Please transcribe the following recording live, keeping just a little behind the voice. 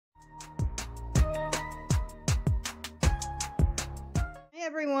Hey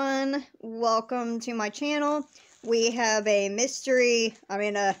everyone, welcome to my channel. We have a mystery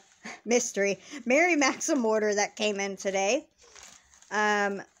Mary Maxim order that came in today.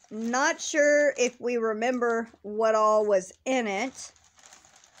 Not sure if we remember what all was in it.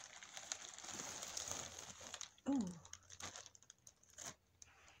 Ooh.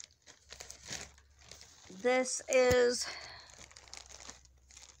 This is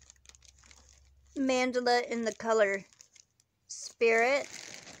mandala in the color Spirit.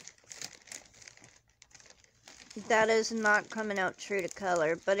 That is not coming out true to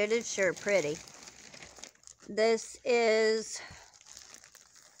color, but it is sure pretty. This is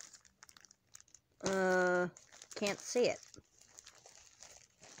can't see it.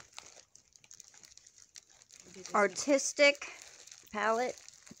 Artistic palette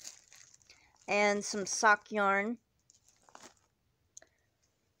and some sock yarn.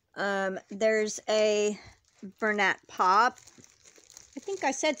 There's a Bernat pop. I think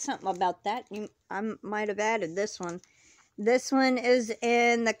I said something about that. I might have added this one. This one is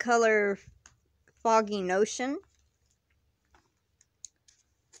in the color Foggy Notion.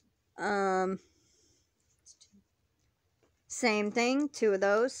 Same thing, two of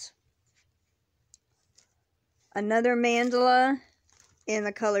those. Another mandala in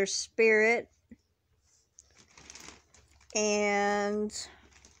the color Spirit. And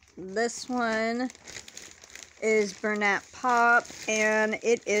this one is Bernat Pop, and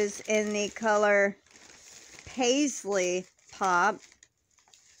it is in the color Paisley Pop.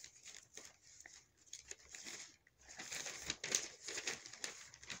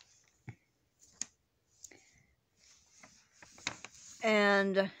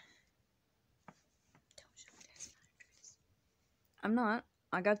 And I'm not.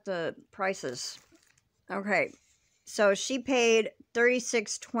 I got the prices. Okay. So she paid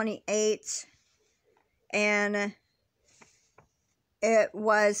 $36.28. And it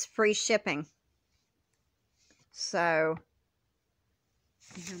was free shipping. So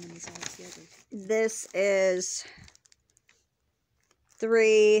and how many is altogether? This is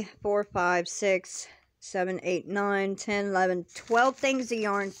 3, 4, 5, 6, 7, 8, 9, 10, 11, 12 things of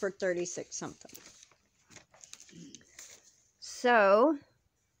yarn for 36 something. So,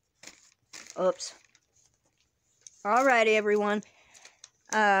 oops. Alrighty, everyone.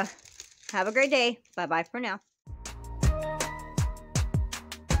 Have a great day. Bye-bye for now.